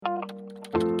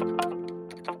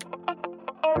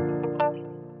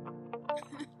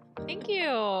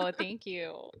you. Thank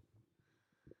you.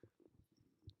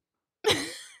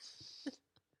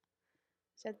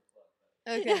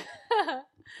 Okay.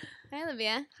 Hi,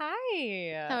 Olivia.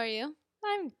 Hi. How are you?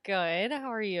 I'm good.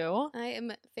 How are you? I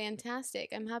am fantastic.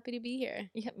 I'm happy to be here.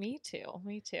 Yeah, me too.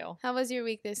 Me too. How was your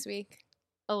week this week?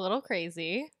 A little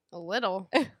crazy. A little.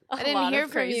 I didn't hear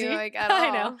from you like at all. I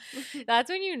know. That's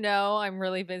when you know I'm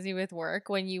really busy with work,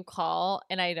 when you call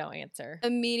and I don't answer.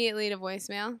 Immediately to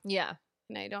voicemail. Yeah.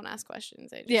 And I don't ask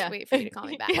questions. I just wait for you to call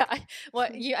me back. Yeah.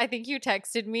 I think you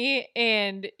texted me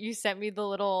and you sent me the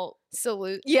little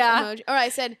salute emoji. Or I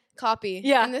said copy.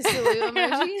 Yeah. And the salute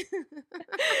emoji.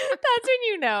 That's when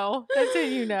you know. That's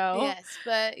when you know. Yes.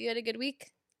 But you had a good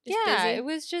week? Busy?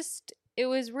 It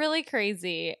was really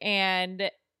crazy. And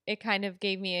it kind of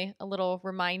gave me a little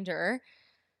reminder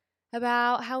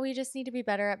about how we just need to be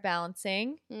better at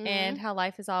balancing and how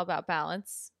life is all about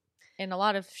balance in a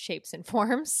lot of shapes and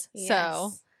forms. Yes.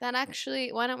 So that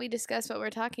actually, why don't we discuss what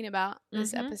we're talking about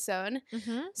this episode?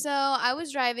 So I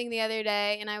was driving the other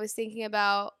day and I was thinking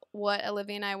about what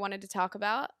Olivia and I wanted to talk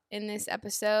about in this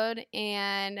episode.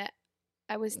 And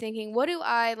I was thinking, what do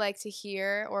I like to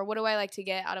hear or what do I like to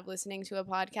get out of listening to a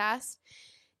podcast?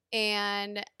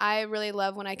 And I really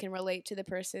love when I can relate to the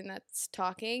person that's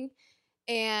talking.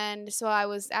 And so I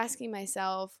was asking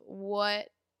myself, what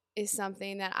is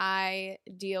something that I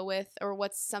deal with, or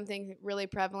what's something really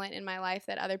prevalent in my life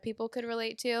that other people could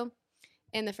relate to?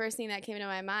 And the first thing that came to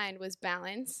my mind was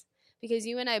balance, because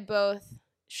you and I both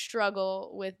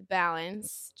struggle with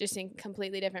balance just in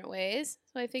completely different ways.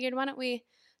 So I figured, why don't we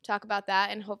talk about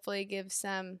that and hopefully give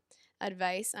some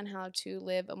advice on how to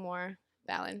live a more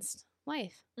balanced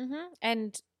life.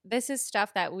 And this is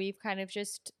stuff that we've kind of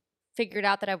just figured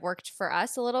out that have worked for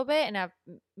us a little bit and have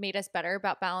made us better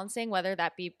about balancing, whether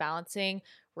that be balancing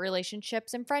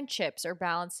relationships and friendships or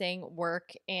balancing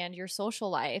work and your social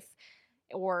life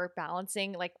or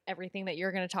balancing like everything that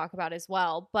you're going to talk about as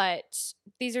well. But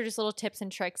these are just little tips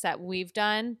and tricks that we've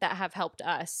done that have helped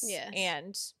us. Yes.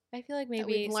 And I feel like maybe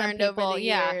we've some learned people, over the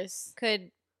years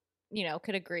could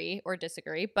agree or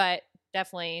disagree, but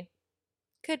definitely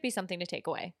could be something to take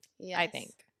away. Yes. I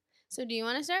think. So do you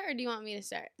want to start or do you want me to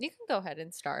start? You can go ahead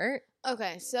and start.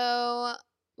 Okay, so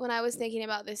when I was thinking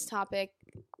about this topic,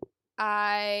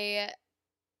 the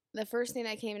first thing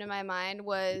that came to my mind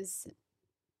was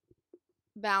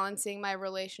balancing my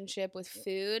relationship with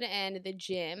food and the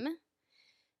gym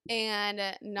and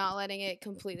not letting it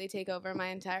completely take over my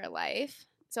entire life.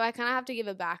 So I kind of have to give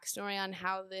a backstory on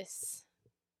how this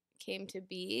came to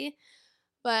be.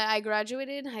 But I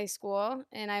graduated high school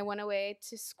and I went away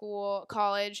to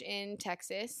college in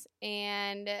Texas,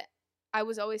 and I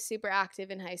was always super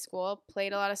active in high school,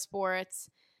 played a lot of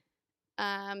sports,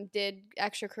 did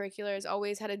extracurriculars,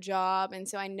 always had a job, and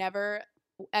so I never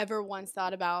ever once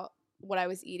thought about what I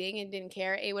was eating and didn't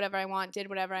care, ate whatever I want, did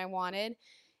whatever I wanted.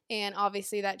 And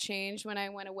obviously that changed when I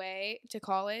went away to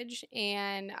college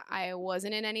and I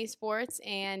wasn't in any sports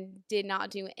and did not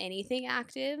do anything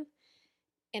active.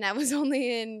 And I was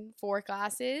only in 4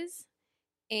 classes.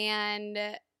 And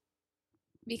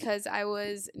because I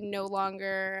was no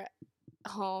longer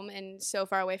home and so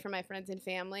far away from my friends and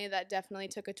family, that definitely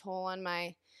took a toll on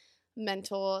my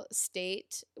mental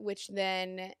state, which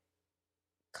then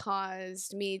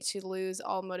caused me to lose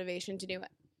all motivation to do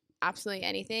absolutely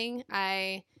anything.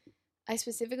 I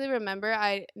specifically remember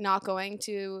not going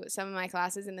to some of my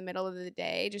classes in the middle of the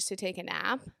day just to take a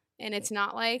nap. And it's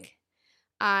not like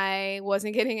I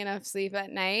wasn't getting enough sleep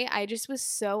at night. I just was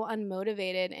so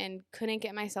unmotivated and couldn't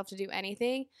get myself to do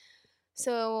anything.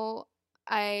 So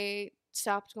I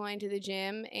stopped going to the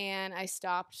gym and I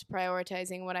stopped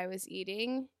prioritizing what I was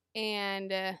eating.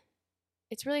 And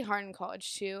it's really hard in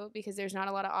college too because there's not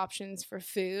a lot of options for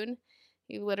food.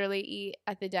 You literally eat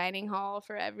at the dining hall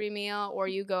for every meal, or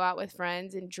you go out with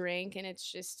friends and drink, and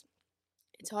it's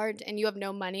hard, and you have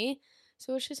no money.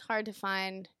 So it's just hard to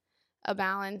find a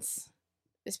balance,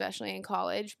 especially in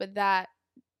college. But that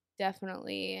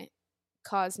definitely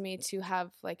caused me to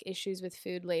have like issues with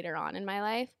food later on in my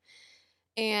life.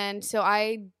 And so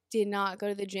I did not go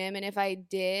to the gym, and if I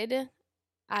did,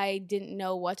 I didn't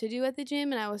know what to do at the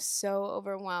gym, and I was so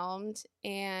overwhelmed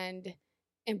and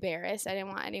embarrassed. I didn't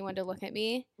want anyone to look at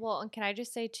me. Well, and can I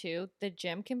just say too, the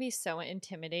gym can be so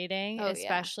intimidating,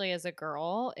 especially as a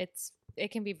girl.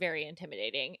 It can be very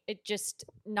intimidating. It just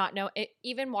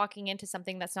even walking into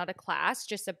something that's not a class,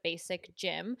 just a basic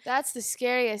gym. That's the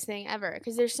scariest thing ever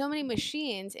because there's so many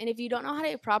machines, and if you don't know how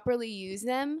to properly use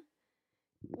them,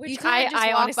 which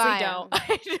I honestly don't.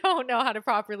 I don't know how to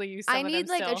properly use some of them. I need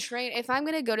like a trainer. If I'm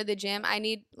going to go to the gym, I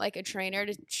need like a trainer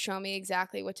to show me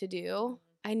exactly what to do.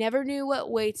 I never knew what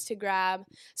weights to grab.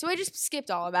 So I just skipped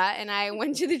all of that and I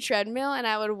went to the treadmill and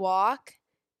I would walk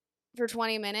for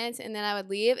 20 minutes and then I would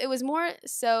leave. It was more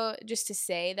so just to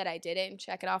say that I did it and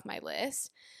check it off my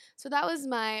list. So that was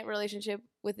my relationship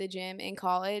with the gym in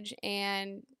college.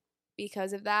 And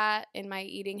because of that and my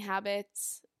eating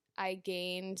habits, I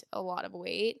gained a lot of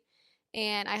weight.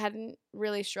 And I hadn't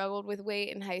really struggled with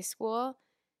weight in high school.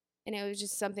 And it was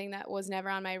just something that was never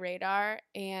on my radar.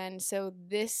 And so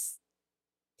this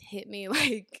hit me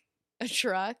like a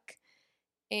truck.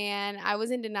 And I was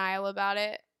in denial about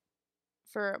it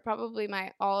for probably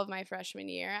all of my freshman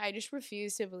year. I just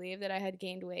refused to believe that I had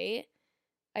gained weight.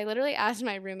 I literally asked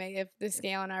my roommate if the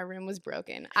scale in our room was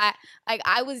broken. I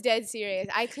was dead serious.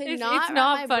 I could not wrap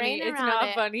my funny. brain around it. It's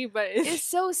not funny, but it's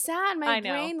so sad. My I know.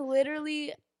 brain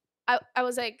literally, I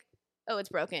was like, oh, it's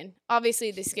broken.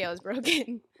 Obviously, the scale is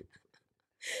broken.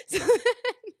 So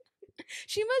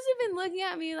she must have been looking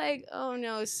at me like, oh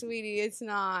no, sweetie, it's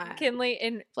not. Kinley,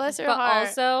 and bless her but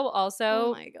heart. also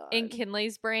Oh my God. in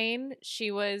Kinley's brain,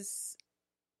 she was,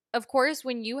 of course,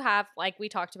 when you have, like we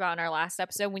talked about in our last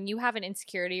episode, when you have an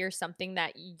insecurity or something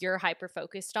that you're hyper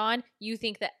focused on, you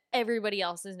think that everybody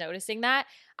else is noticing that.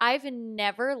 I've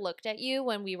never looked at you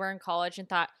when we were in college and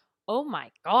thought, oh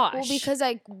my gosh. Well, because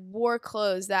I wore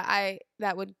clothes that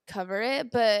would cover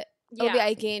it, but yeah.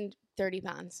 I gained 30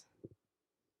 pounds.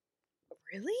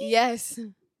 Really?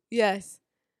 Yes.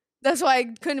 That's why I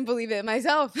couldn't believe it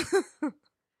myself.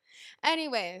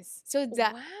 Anyways, so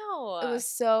that wow, it was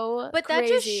so but crazy. that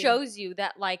just shows you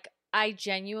that, like, I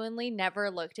genuinely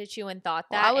never looked at you and thought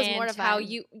that. I was and mortified. how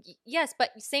you, yes, but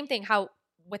same thing. How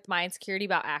with my insecurity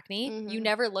about acne, you Mhm.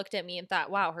 never looked at me and thought,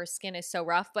 "Wow, her skin is so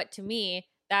rough." But to me,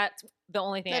 that's the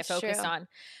only thing That's I focused true. on.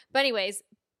 But anyways,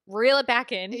 reel it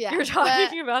back in. Yeah, You're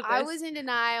talking about this. I was in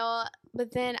denial,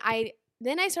 but then I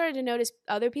started to notice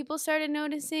other people started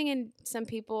noticing, and some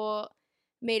people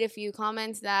made a few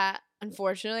comments that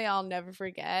unfortunately I'll never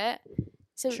forget.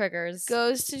 So triggers.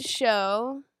 Goes to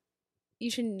show you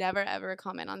should never ever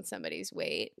comment on somebody's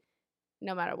weight,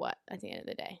 no matter what. At the end of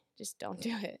the day, just don't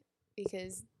do it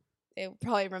because they will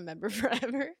probably remember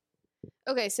forever.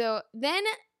 Okay, so then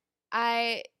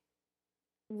I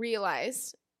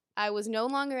realized I was no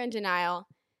longer in denial.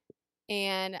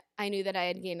 And I knew that I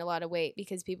had gained a lot of weight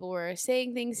because people were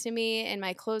saying things to me and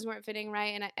my clothes weren't fitting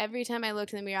right. And every time I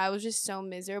looked in the mirror, I was just so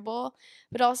miserable.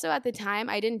 But also at the time,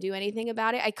 I didn't do anything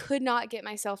about it. I could not get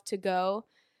myself to go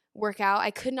work out.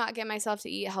 I could not get myself to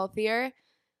eat healthier.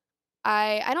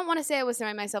 I don't want to say I was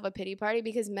throwing myself a pity party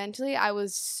because mentally I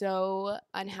was so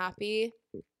unhappy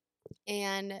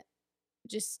and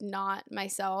just not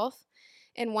myself.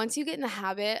 And once you get in the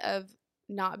habit of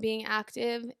not being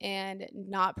active and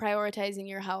not prioritizing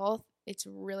your health, it's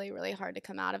really, really hard to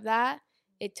come out of that.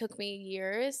 It took me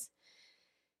years.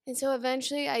 And so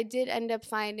eventually I did end up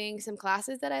finding some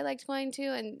classes that I liked going to,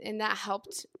 and that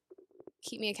helped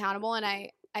keep me accountable. And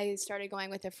I started going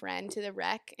with a friend to the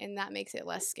rec, and that makes it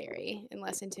less scary and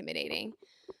less intimidating.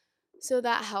 So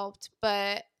that helped.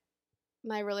 But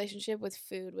my relationship with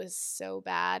food was so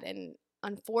bad. And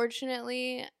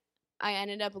unfortunately, I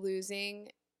ended up losing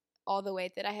all the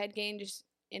weight that I had gained just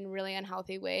in really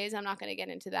unhealthy ways. I'm not going to get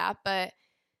into that, but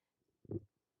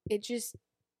it just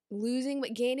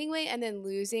gaining weight and then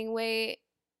losing weight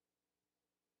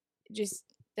just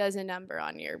does a number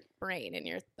on your brain and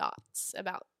your thoughts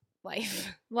about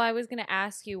life. Well, I was going to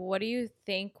ask you, what do you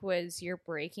think was your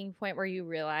breaking point where you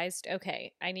realized,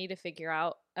 okay, I need to figure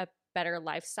out a better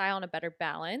lifestyle and a better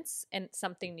balance and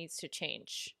something needs to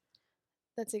change?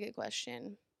 That's a good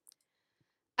question.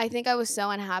 I think I was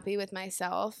so unhappy with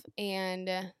myself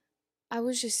and I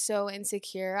was just so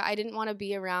insecure. I didn't want to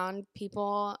be around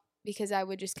people because I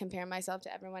would just compare myself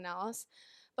to everyone else.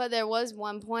 But there was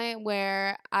one point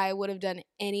where I would have done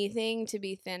anything to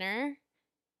be thinner,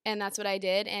 and that's what I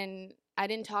did. And I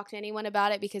didn't talk to anyone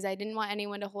about it because I didn't want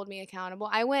anyone to hold me accountable.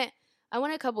 I went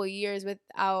a couple of years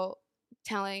without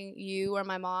telling you or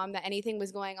my mom that anything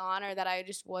was going on or that I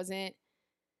just wasn't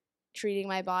treating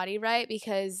my body right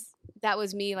because that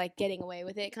was me like getting away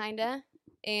with it kind of.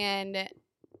 And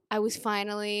I was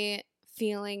finally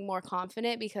feeling more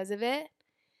confident because of it.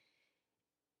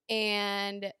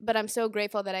 But I'm so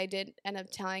grateful that I did end up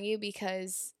telling you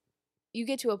because you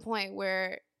get to a point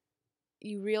where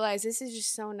you realize this is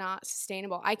just so not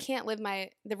sustainable. I can't live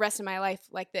the rest of my life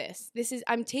like this.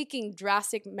 I'm taking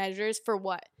drastic measures for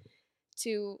what?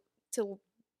 To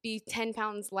be 10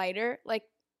 pounds lighter. Like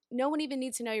no one even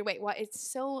needs to know your weight. Well,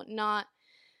 it's so not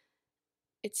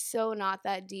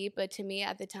that deep, but to me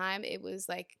at the time it was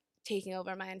like taking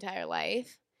over my entire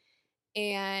life.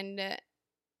 And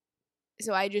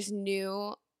so I just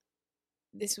knew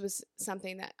this was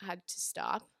something that had to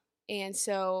stop. And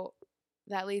so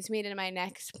that leads me to my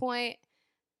next point.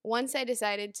 Once I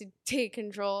decided to take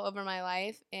control over my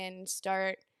life and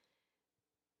start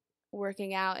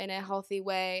working out in a healthy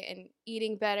way and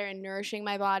eating better and nourishing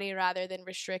my body rather than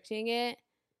restricting it,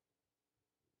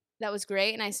 that was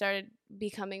great. And I started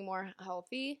becoming more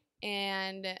healthy.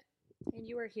 And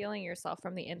you were healing yourself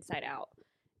from the inside out.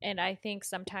 And I think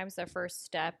sometimes the first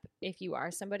step, if you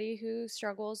are somebody who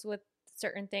struggles with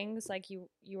certain things like you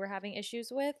were having issues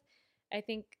with, I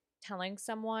think telling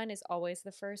someone is always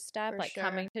the first step. For Like sure.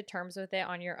 coming to terms with it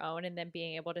on your own and then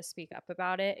being able to speak up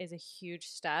about it is a huge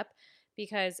step,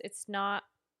 because it's not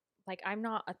like, I'm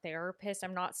not a therapist.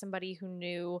 I'm not somebody who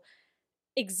knew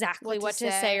exactly what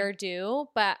to say or do,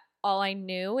 but all I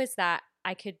knew is that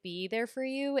I could be there for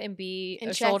you and be and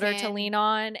a check shoulder to in. lean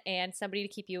on and somebody to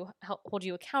keep you, hold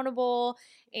you accountable,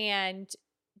 and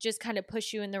just kind of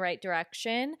push you in the right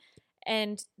direction.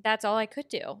 And that's all I could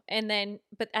do. And then,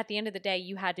 but at the end of the day,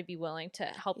 you had to be willing to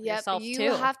help Yep, yourself you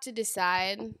too. have to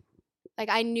decide. Like,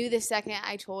 I knew the second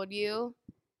I told you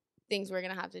things were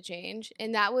going to have to change.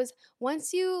 And that was,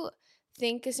 once you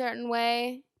think a certain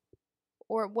way,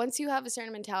 or once you have a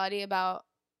certain mentality about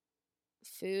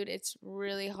food, it's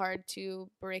really hard to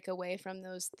break away from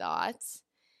those thoughts.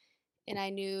 And I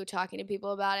knew talking to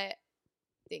people about it,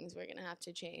 things were going to have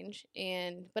to change.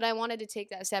 But I wanted to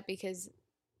take that step because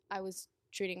I was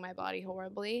treating my body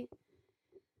horribly.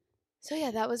 So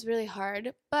yeah, that was really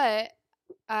hard, but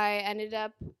I ended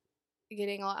up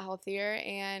getting a lot healthier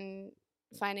and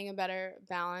finding a better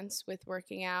balance with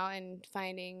working out and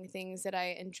finding things that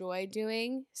I enjoy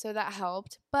doing. So that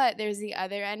helped. But there's the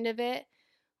other end of it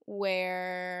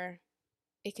where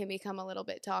it can become a little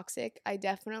bit toxic. I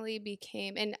definitely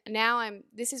became, and now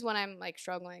this is what I'm like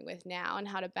struggling with now, and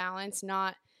how to balance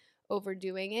not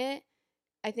overdoing it.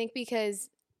 I think because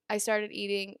I started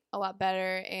eating a lot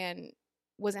better and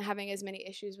wasn't having as many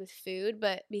issues with food,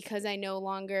 but because I no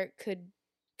longer could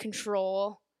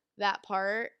control that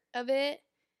part of it,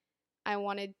 I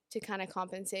wanted to kind of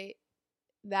compensate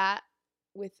that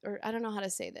with, or I don't know how to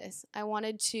say this. I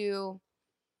wanted to,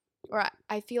 or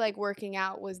I feel like working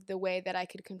out was the way that I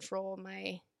could control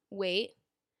my weight.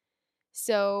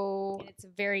 So And it's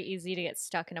very easy to get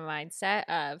stuck in a mindset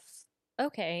of,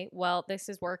 okay, well, this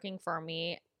is working for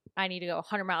me. I need to go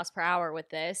 100 miles per hour with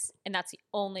this. And that's the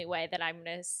only way that I'm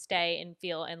going to stay and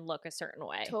feel and look a certain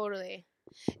way. totally.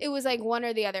 It was like one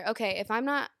or the other. Okay, if I'm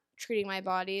not treating my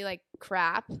body like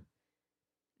crap,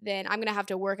 then I'm going to have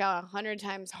to work out 100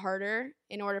 times harder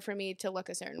in order for me to look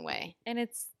a certain way. And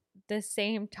it's the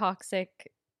same toxic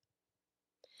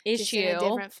Just in a issue,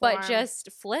 different but form.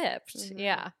 just flipped. Mhm.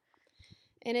 Yeah.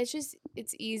 And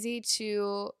it's easy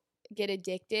to get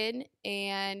addicted,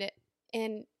 and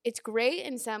it's great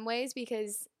in some ways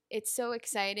because it's so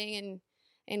exciting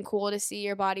and cool to see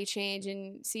your body change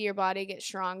and see your body get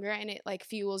stronger, and it like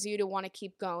fuels you to want to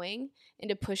keep going and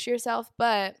to push yourself.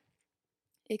 But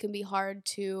it can be hard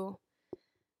to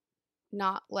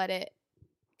not let it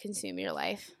consume your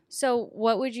life. So,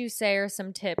 what would you say are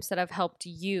some tips that have helped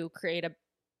you create a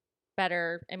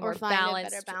better and more Or find a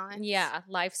balanced, better balance. yeah,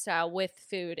 lifestyle with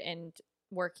food and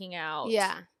working out?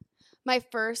 Yeah. My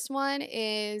first one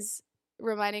is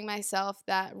reminding myself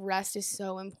that rest is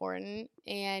so important,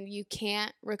 and you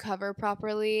can't recover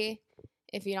properly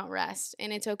if you don't rest.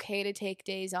 And it's okay to take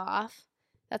days off.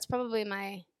 That's probably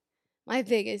my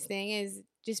biggest thing, is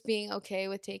just being okay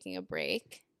with taking a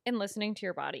break. And listening to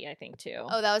your body, I think, too.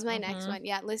 Oh, that was my next one.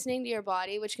 Yeah, listening to your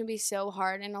body, which can be so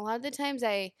hard. And a lot of the times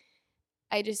I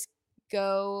just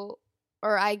go,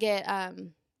 or I get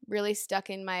really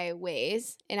stuck in my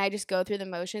ways, and I just go through the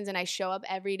motions and I show up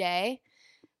every day.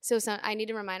 So I need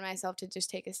to remind myself to just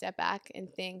take a step back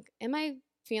and think, am I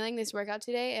feeling this workout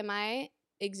today? Am I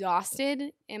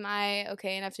exhausted? Am I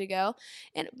okay enough to go?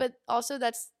 But also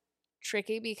that's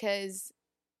tricky because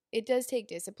it does take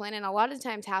discipline, and a lot of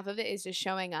times half of it is just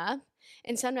showing up.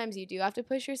 And sometimes you do have to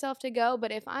push yourself to go,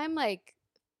 but if I'm like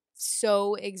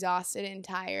so exhausted and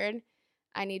tired,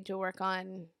 I need to work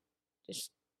on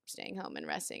just staying home and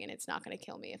resting, and it's not going to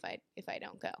kill me if I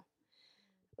don't go.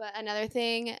 But another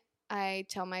thing I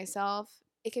tell myself,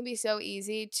 it can be so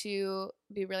easy to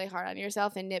be really hard on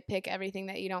yourself and nitpick everything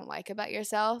that you don't like about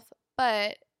yourself,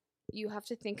 but you have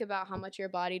to think about how much your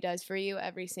body does for you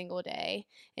every single day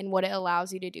and what it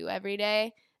allows you to do every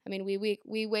day. I mean, we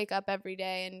wake up every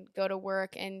day and go to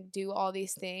work and do all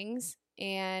these things,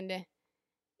 and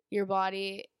your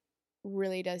body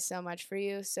really does so much for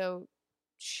you. So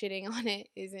shitting on it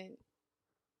isn't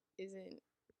what am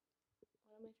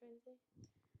I trying to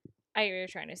say? I hear what you're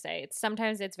trying to say.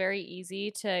 Sometimes it's very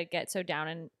easy to get so down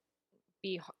and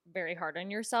be very hard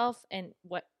on yourself and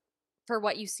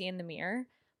what you see in the mirror.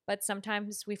 But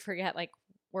sometimes we forget, like,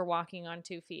 we're walking on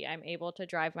 2 feet. I'm able to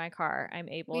drive my car. I'm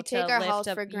able We to take our lift health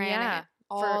up. for granted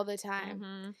all the time.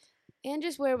 Mm-hmm. And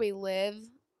just where we live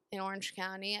in Orange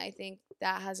County, I think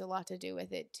that has a lot to do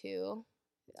with it too.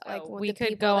 Like we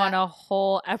could go on a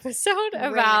whole episode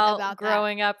about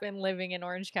growing up and living in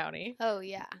Orange County. Oh,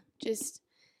 yeah. Just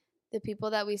the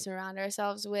people that we surround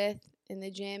ourselves with in the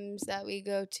gyms that we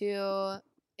go to.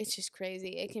 It's just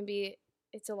crazy.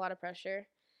 It's a lot of pressure.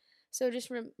 So just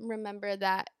remember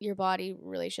that your body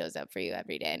really shows up for you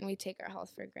every day, and we take our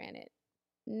health for granted.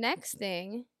 Next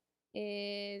thing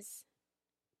is,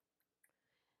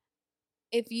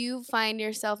 if you find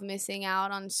yourself missing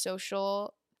out on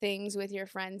social things with your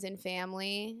friends and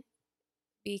family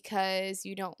because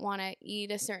you don't want to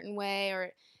eat a certain way,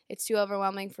 or it's too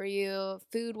overwhelming for you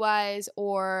food-wise,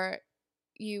 or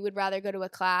you would rather go to a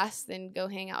class than go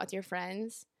hang out with your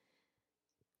friends,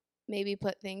 maybe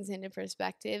put things into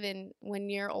perspective. And when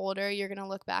you're older, you're going to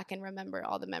look back and remember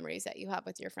all the memories that you have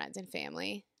with your friends and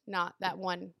family, not that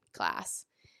one class.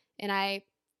 And I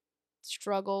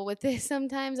struggle with this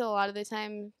sometimes. A lot of the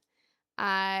time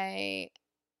I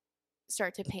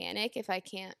start to panic if I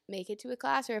can't make it to a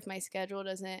class or if my schedule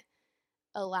doesn't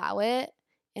allow it,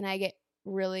 and I get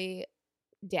really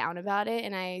down about it,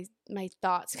 and my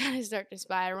thoughts kind of start to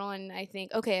spiral, and I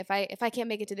think, okay, if I can't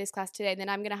make it to this class today, then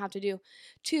I'm going to have to do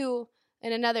 2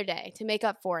 in another day to make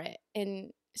up for it.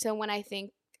 And so when I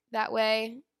think that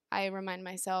way, I remind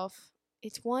myself,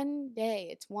 it's one day,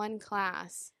 it's one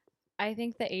class. I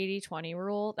think the 80-20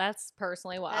 rule, that's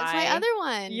personally what That's my other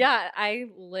one. Yeah, I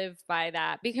live by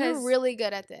that because you're really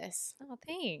good at this. Oh,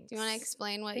 thanks. Do you want to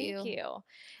explain how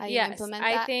you implement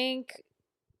that? I think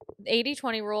the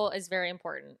 80-20 rule is very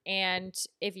important. And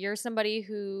if you're somebody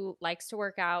who likes to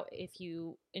work out, if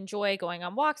you enjoy going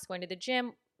on walks, going to the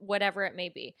gym, whatever it may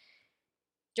be,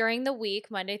 during the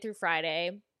week, Monday through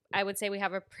Friday, I would say we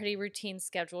have a pretty routine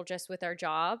schedule just with our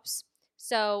jobs.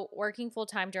 So working full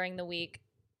time during the week,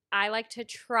 I like to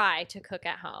try to cook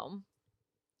at home.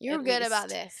 You're good about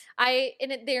this.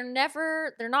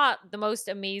 They're not the most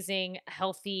amazing,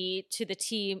 healthy to the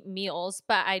T meals,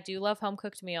 but I do love home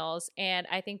cooked meals, and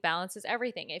I think balance is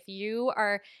everything. If you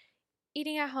are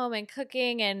eating at home and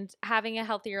cooking and having a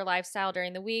healthier lifestyle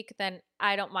during the week, then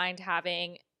I don't mind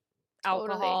having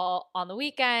alcohol on the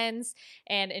weekends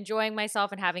and enjoying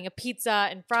myself and having a pizza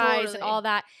and fries and all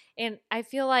that. And I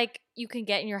feel like you can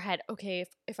get in your head, okay,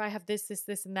 if I have this,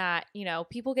 and that,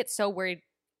 people get so worried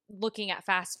looking at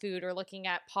fast food or looking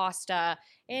at pasta,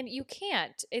 and you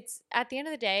can't. It's at the end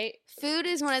of the day, food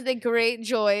is one of the great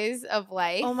joys of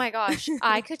life. Oh my gosh,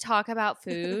 I could talk about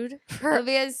food.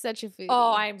 Olivia is such a foodie.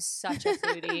 Oh, I'm such a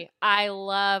foodie. I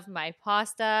love my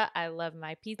pasta. I love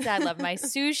my pizza. I love my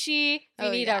sushi. If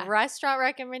you need a restaurant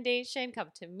recommendation, come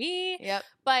to me. Yep.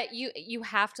 But you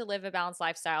have to live a balanced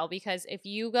lifestyle, because if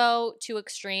you go too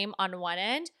extreme on one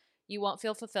end, you won't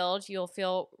feel fulfilled. You'll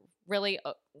feel really,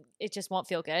 it just won't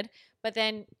feel good. But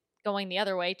then going the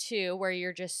other way too, where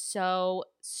you're just so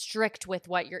strict with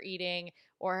what you're eating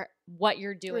or what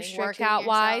you're doing workout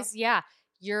wise,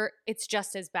 it's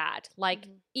just as bad. Like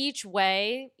each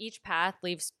path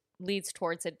leads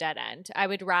towards a dead end. I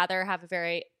would rather have a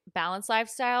very balanced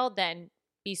lifestyle than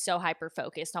be so hyper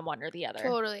focused on one or the other.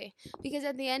 Totally. Because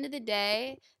at the end of the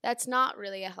day, that's not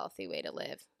really a healthy way to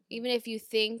live. Even if you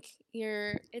think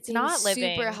it's not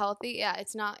living super healthy,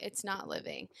 it's not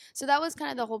living. So that was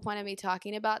kind of the whole point of me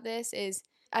talking about this, is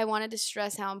I wanted to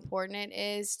stress how important it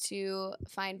is to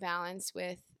find balance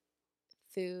with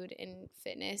food and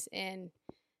fitness, and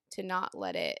to not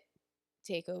let it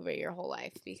take over your whole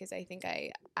life, because I think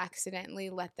I accidentally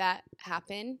let that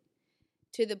happen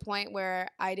to the point where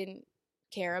I didn't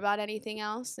care about anything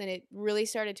else, and it really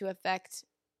started to affect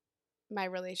my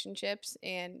relationships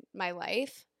and my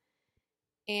life.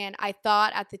 And I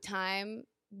thought at the time,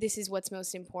 this is what's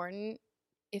most important.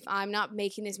 If I'm not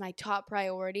making this my top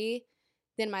priority,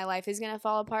 then my life is going to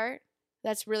fall apart.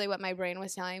 That's really what my brain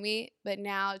was telling me. But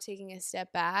now, taking a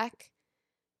step back,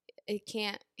 it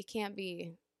can't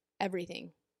be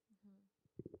everything.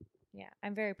 Yeah,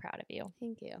 I'm very proud of you.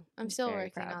 Thank you. I'm still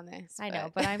working on this. I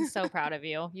know, but I'm so proud of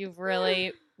you. You've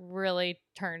really, really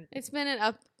turned. It's been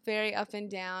an very up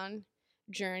and down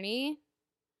journey,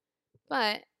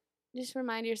 but just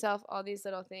remind yourself all these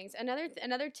little things.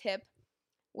 Another tip,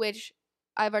 which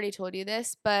I've already told you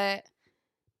this, but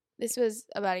this was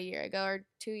about a year ago or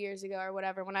 2 years ago or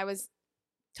whatever, when I was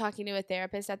talking to a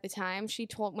therapist at the time. She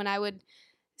told, when I would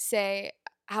say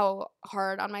how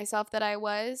hard on myself that I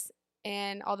was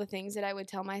and all the things that I would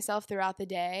tell myself throughout the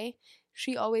day,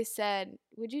 she always said,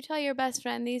 "Would you tell your best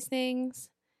friend these things?"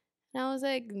 And I was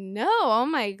like, "No, oh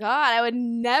my God, I would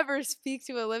never speak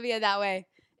to Olivia that way."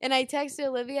 And I texted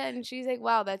Olivia and she's like,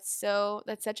 "Wow, that's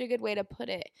such a good way to put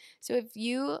it." So if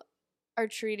you are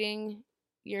treating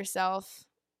yourself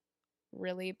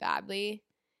really badly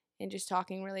and just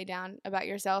talking really down about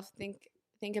yourself,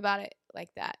 think about it like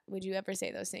that. Would you ever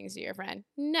say those things to your friend?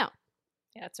 No.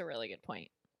 Yeah, that's a really good point.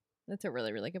 That's a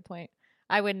really, really good point.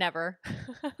 I would never.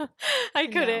 I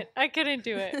No. couldn't. I couldn't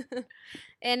do it.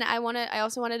 And I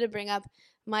also wanted to bring up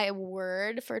my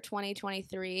word for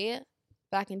 2023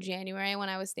 back in January when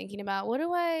I was thinking about what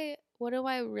do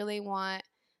I really want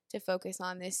to focus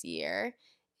on this year?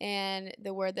 And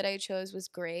the word that I chose was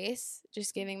grace,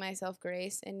 just giving myself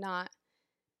grace and not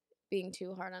being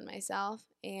too hard on myself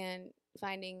and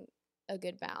finding a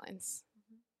good balance.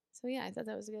 So yeah, I thought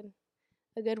that was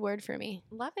a good word for me.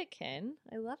 Love it, Kin.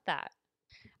 I love that.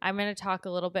 I'm going to talk a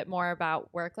little bit more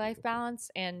about work-life balance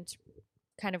and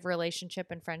kind of relationship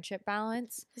and friendship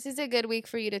balance. This is a good week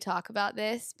for you to talk about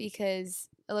this because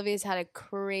Olivia's had a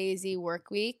crazy work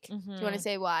week. Do you want to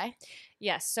say why?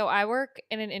 Yes. So I work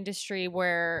in an industry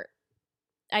where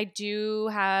I do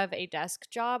have a desk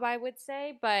job, I would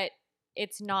say, but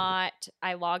it's not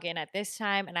I log in at this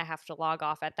time and I have to log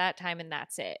off at that time and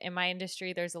that's it. In my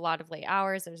industry, there's a lot of late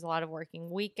hours. There's a lot of working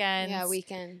weekends. Yeah,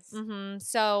 weekends.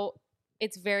 So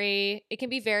it can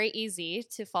be very easy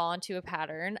to fall into a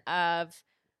pattern of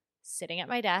sitting at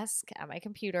my desk at my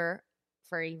computer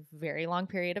for a very long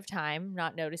period of time,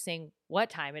 not noticing what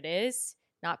time it is,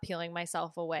 not peeling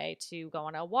myself away to go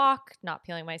on a walk, not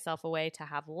peeling myself away to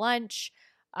have lunch,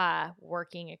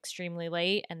 working extremely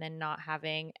late, and then not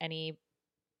having any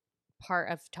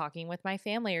part of talking with my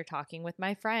family or talking with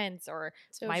my friends or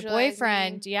my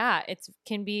boyfriend. Yeah, it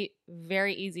can be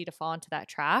very easy to fall into that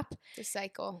trap. The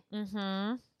cycle.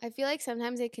 Mm-hmm. I feel like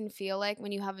sometimes it can feel like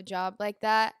when you have a job like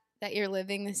that you're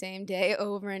living the same day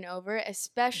over and over,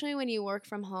 especially when you work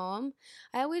from home.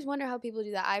 I always wonder how people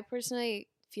do that. I personally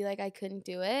feel like I couldn't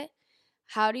do it.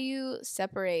 How do you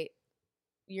separate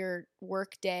your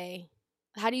work day?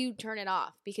 How do you turn it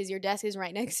off? Because your desk is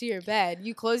right next to your bed.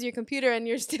 You close your computer and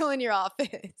you're still in your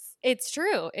office. It's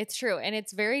true. It's true. And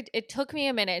it took me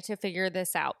a minute to figure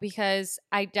this out because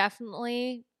I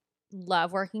definitely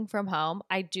love working from home.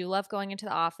 I do love going into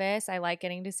the office. I like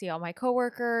getting to see all my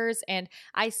coworkers, and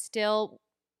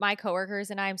my coworkers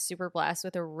and I am super blessed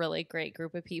with a really great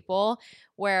group of people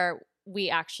where we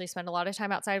actually spend a lot of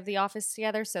time outside of the office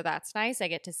together. So that's nice. I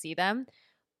get to see them.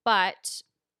 But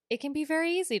it can be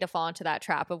very easy to fall into that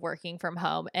trap of working from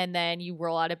home. And then you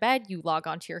roll out of bed, you log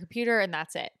onto your computer, and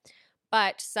that's it.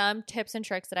 But some tips and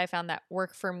tricks that I found that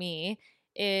work for me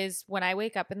is when I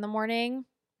wake up in the morning,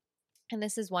 and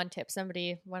this is one tip.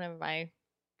 One of my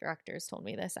directors told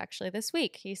me this actually this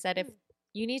week. He said, if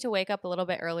you need to wake up a little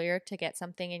bit earlier to get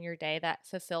something in your day that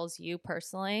fulfills you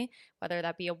personally, whether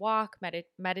that be a walk,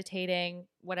 meditating,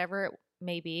 whatever it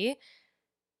may be,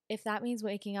 if that means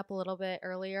waking up a little bit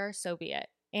earlier, so be it.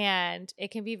 And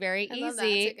it can be very easy. Love that.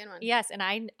 That's a good one. Yes,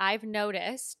 and I've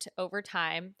noticed over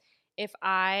time, if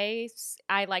I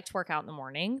like to work out in the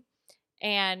morning,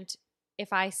 and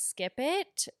if I skip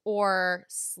it or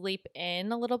sleep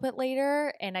in a little bit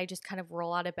later and I just kind of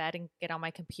roll out of bed and get on my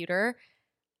computer,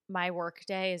 my work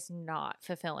day is not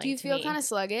fulfilling. Do you feel kind of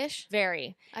sluggish?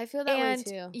 Very. I feel that way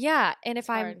too. Yeah, and if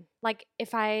I'm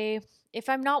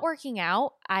not working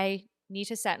out, I need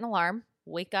to set an alarm,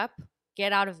 wake up,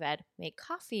 get out of bed, make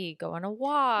coffee, go on a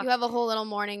walk. You have a whole little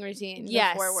morning routine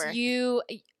before work.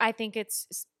 I think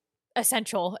it's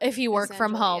essential if you work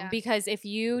from home, because if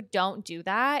you don't do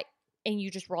that and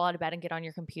you just roll out of bed and get on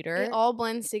your computer, it all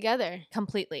blends together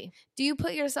completely. Do you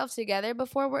put yourself together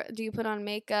before work? Do you put on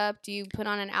makeup? Do you put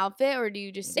on an outfit, or do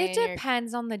you just stay? It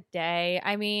depends on the day.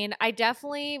 I mean, I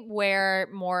definitely wear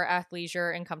more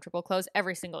athleisure and comfortable clothes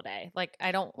every single day. Like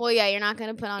I don't. Well, yeah, you're not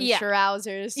going to put on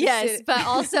trousers. Yes,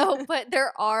 but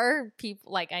there are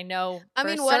people, like I know. I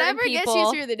mean, whatever gets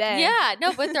you through the day. Yeah,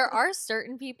 no, but there are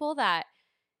certain people that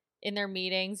in their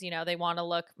meetings, they want to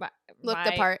look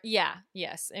the part. Yeah,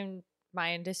 yes, in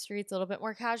my industry, it's a little bit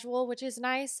more casual, which is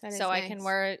nice. I can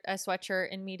wear a sweatshirt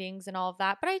in meetings and all of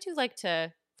that, but I do like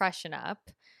to freshen up.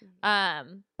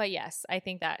 But yes, I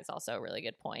think that is also a really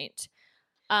good point.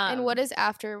 And what does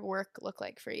after work look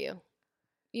like for you?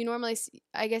 You normally,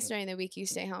 I guess during the week you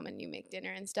stay home and you make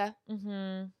dinner and stuff.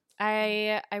 Mm-hmm.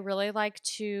 I really like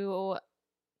to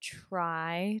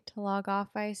try to log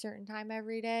off by a certain time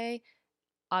every day.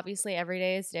 Obviously, every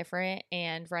day is different,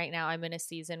 and right now I'm in a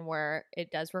season where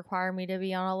it does require me to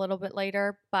be on a little bit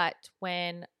later, but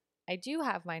when I do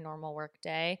have my normal work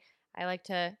day, I like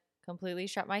to completely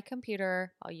shut my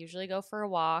computer. I'll usually go for a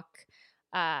walk,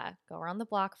 go around the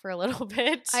block for a little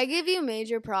bit. I give you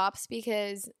major props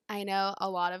because I know a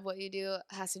lot of what you do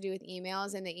has to do with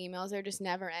emails, and the emails are just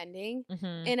never ending.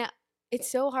 Mm-hmm. And it's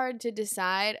so hard to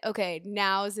decide, okay,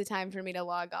 now is the time for me to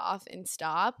log off and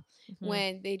stop Mm-hmm.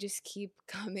 when they just keep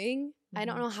coming. Mm-hmm. I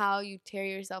don't know how you tear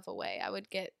yourself away. I would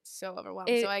get so overwhelmed.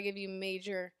 So I give you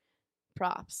major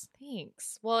props.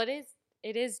 Thanks. Well,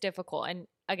 it is difficult. And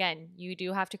again, you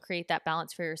do have to create that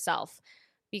balance for yourself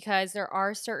because there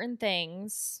are certain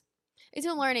things. It's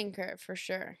a learning curve for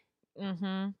sure.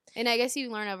 Mm-hmm. And I guess you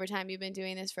learn over time. You've been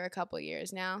doing this for a couple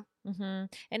years now. Mm-hmm.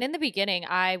 And in the beginning,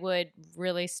 I would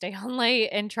really stay on late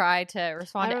and try to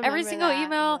respond to every single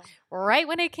email right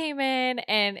when it came in.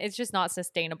 And it's just not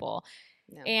sustainable.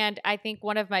 No. And I think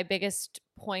one of my biggest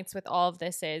points with all of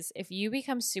this is if you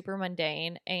become super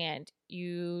mundane and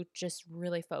you just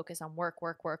really focus on work,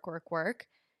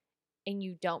 and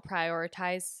you don't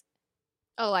prioritize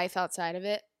a life outside of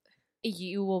it,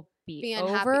 you will be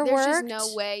unhappy. Overworked. There's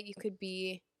just no way you could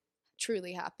be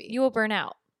truly happy. You will burn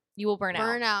out.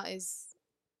 Burnout is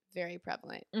very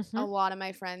prevalent. Mm-hmm. A lot of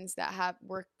my friends that have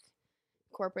work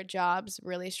corporate jobs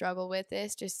really struggle with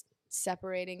this, just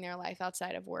separating their life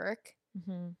outside of work.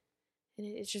 Mm-hmm.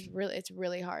 And it's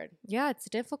really hard. Yeah, it's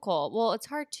difficult. Well, it's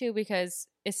hard too because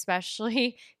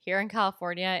especially here in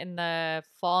California in the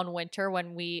fall and winter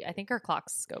when I think our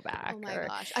clocks go back. Oh my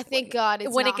gosh. I thank God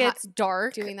it's when not it gets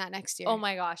dark. Doing that next year. Oh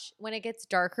my gosh. When it gets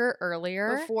darker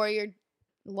earlier. Before you're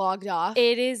logged off.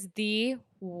 It is the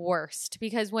worst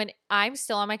because when I'm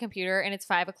still on my computer and it's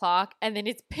 5 o'clock and then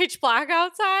it's pitch black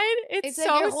outside, it's so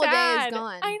like your whole sad. Day is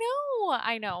gone.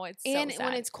 I know. It's and so sad.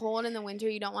 When it's cold in the winter,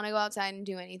 you don't want to go outside and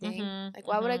do anything. Mm-hmm, like,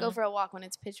 why would I go for a walk when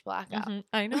it's pitch black out?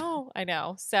 Mm-hmm. I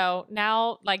know. So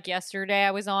now, like yesterday,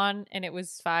 I was on and it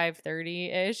was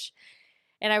 5:30-ish.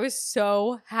 And I was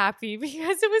so happy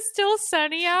because it was still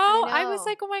sunny out. I was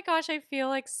like, oh my gosh, I feel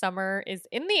like summer is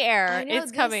in the air.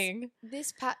 It's coming.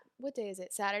 What day is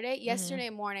it? Saturday? Mm-hmm. Yesterday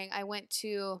morning, I went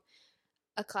to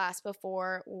a class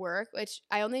before work, which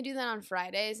I only do that on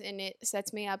Fridays, and it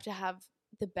sets me up to have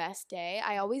the best day.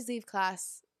 I always leave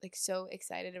class like so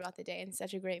excited about the day in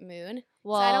such a great mood.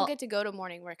 Well, so I don't get to go to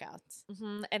morning workouts.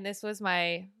 Mm-hmm. And this was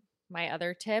my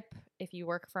other tip. If you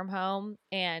work from home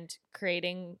and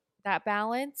creating that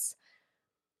balance,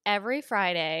 every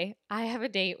Friday I have a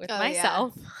date with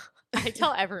myself. Yeah. I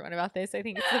tell everyone about this. I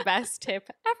think it's the best tip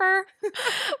ever.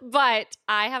 But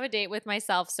I have a date with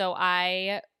myself. So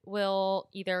I will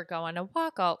either go on a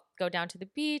walk, I'll go down to the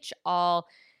beach, I'll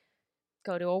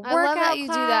go to a workout I love that you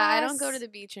class. Do that. I don't go to the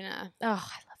beach enough. Oh, I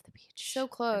love the beach. So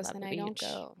close, and I don't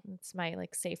go. It's my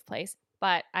like safe place.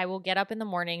 But I will get up in the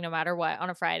morning no matter what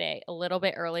on a Friday, a little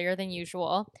bit earlier than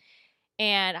usual.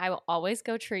 And I will always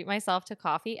go treat myself to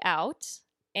coffee out.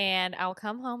 And I'll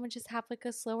come home and just have like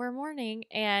a slower morning.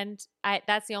 And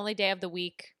that's the only day of the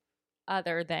week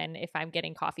other than if I'm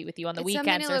getting coffee with you on the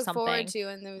weekends or something. Something to look forward to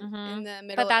in the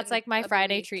middle. But that's like my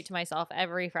Friday treat to myself.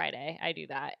 Every Friday I do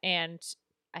that. And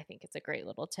I think it's a great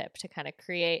little tip to kind of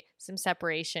create some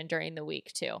separation during the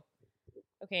week too.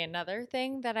 Okay, another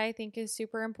thing that I think is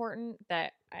super important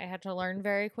that I had to learn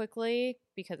very quickly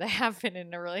because I have been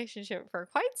in a relationship for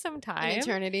quite some time. An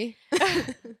eternity.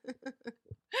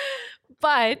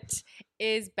 But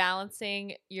is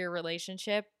balancing your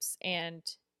relationships and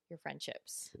your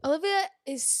friendships. Olivia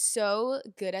is so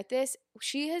good at this.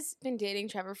 She has been dating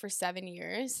Trevor for 7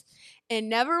 years, and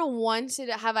never once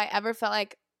have I ever felt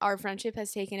like our friendship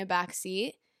has taken a back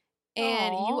seat.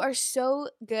 And you are so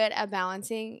good at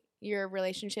balancing your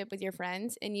relationship with your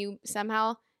friends, and you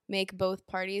somehow make both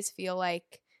parties feel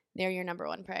like they're your number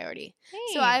one priority.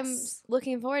 Thanks. So I'm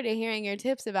looking forward to hearing your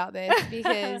tips about this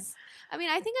because I mean,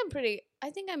 I think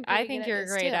you're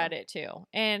great at it too.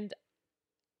 And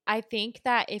I think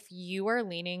that if you are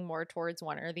leaning more towards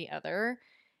one or the other,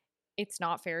 it's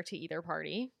not fair to either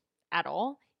party at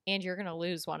all, and you're going to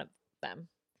lose one of them,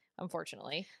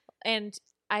 unfortunately. And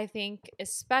I think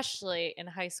especially in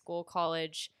high school,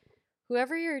 college,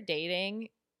 whoever you're dating,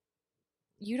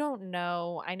 you don't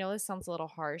know. I know this sounds a little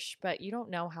harsh, but you don't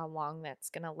know how long that's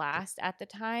going to last at the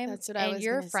time. That's what I was going to say.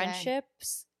 And your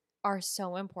friendships are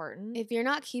so important. If you're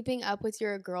not keeping up with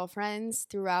your girlfriends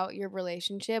throughout your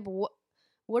relationship,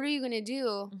 what are you going to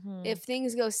do if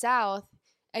things go south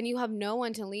and you have no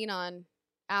one to lean on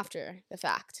after the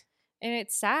fact? And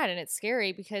it's sad and it's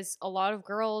scary because a lot of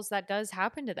girls, that does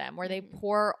happen to them where they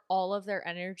pour all of their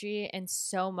energy and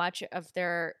so much of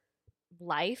their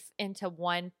life into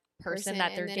one person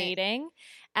that they're dating,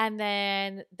 and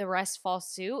then the rest fall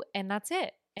suit, and that's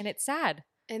it. And it's sad.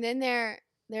 And then they're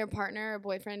their partner or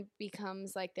boyfriend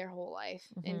becomes like their whole life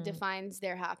and defines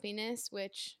their happiness,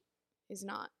 which is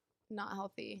not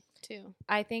healthy too.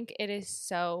 I think it is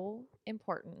so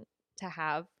important to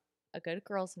have a good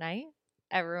girls' night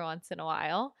every once in a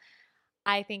while.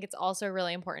 I think it's also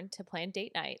really important to plan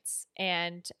date nights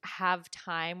and have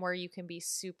time where you can be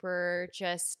super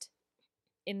just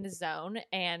in the zone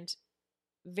and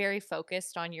very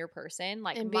focused on your person.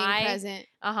 Like and being present.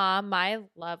 My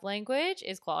love language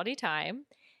is quality time.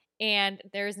 And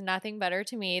there's nothing better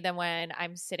to me than when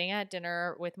I'm sitting at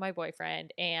dinner with my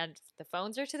boyfriend and the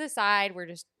phones are to the side. We're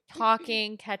just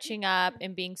talking, catching up,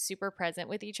 and being super present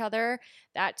with each other.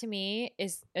 That to me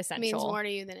is essential. Means more to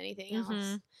you than anything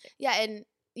else. Yeah, and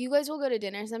you guys will go to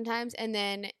dinner sometimes, and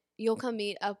then you'll come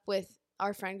meet up with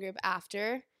our friend group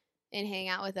after and hang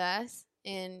out with us.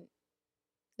 And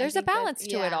there's a balance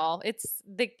to it all. It's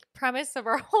the premise of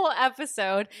our whole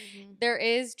episode. There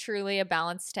is truly a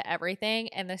balance to everything.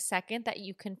 And the second that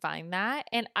you can find that,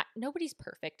 and nobody's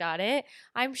perfect at it.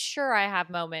 I'm sure I have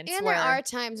moments and where there are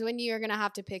times when you're going to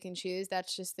have to pick and choose.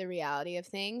 That's just the reality of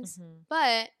things.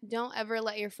 But don't ever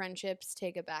let your friendships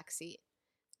take a back seat.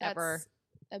 That's ever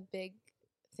a big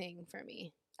thing for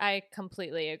me. I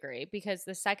completely agree, because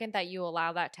the second that you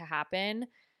allow that to happen,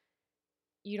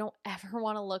 you don't ever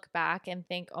want to look back and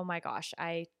think, oh my gosh,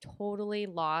 I totally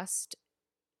lost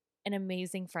an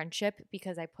amazing friendship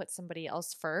because I put somebody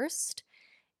else first.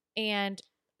 And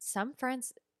some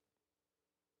friends,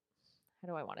 how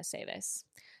do I want to say this?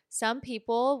 Some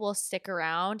people will stick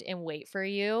around and wait for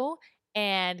you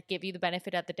and give you the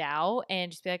benefit of the doubt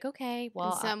and just be like, okay,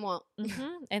 well. And some won't.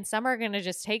 And some are going to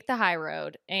just take the high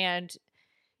road. And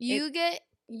you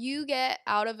get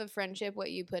out of a friendship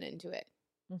what you put into it.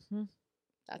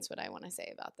 That's what I want to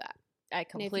say about that. I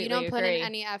completely agree. And if you don't put in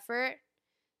any effort,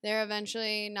 they're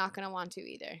eventually not going to want to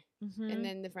either. And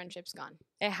then the friendship's gone.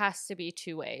 It has to be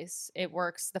two ways. It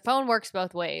works. The phone works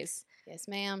both ways. Yes,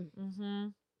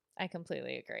 ma'am. I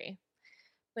completely agree.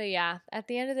 But yeah, at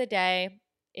the end of the day,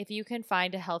 if you can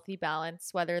find a healthy balance,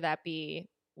 whether that be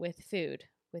with food,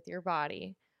 with your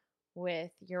body,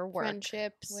 with your work,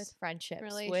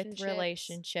 with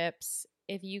relationships,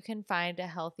 if you can find a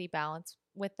healthy balance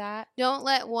with that, don't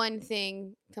let one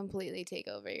thing completely take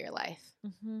over your life.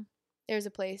 There's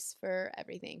a place for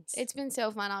everything. It's been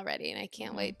so fun already, and I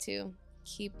can't wait to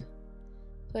keep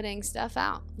putting stuff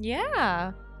out.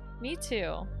 Yeah, me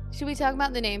too. Should we talk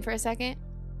about the name for a second?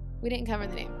 We didn't cover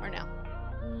the name, or no?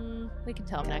 We can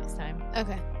tell them next time.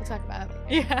 Okay, we'll talk about it.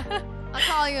 Yeah. I'll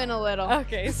call you in a little.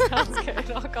 Okay, sounds good.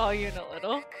 I'll call you in a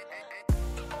little.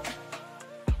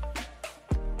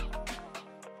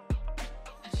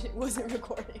 It wasn't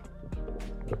recording.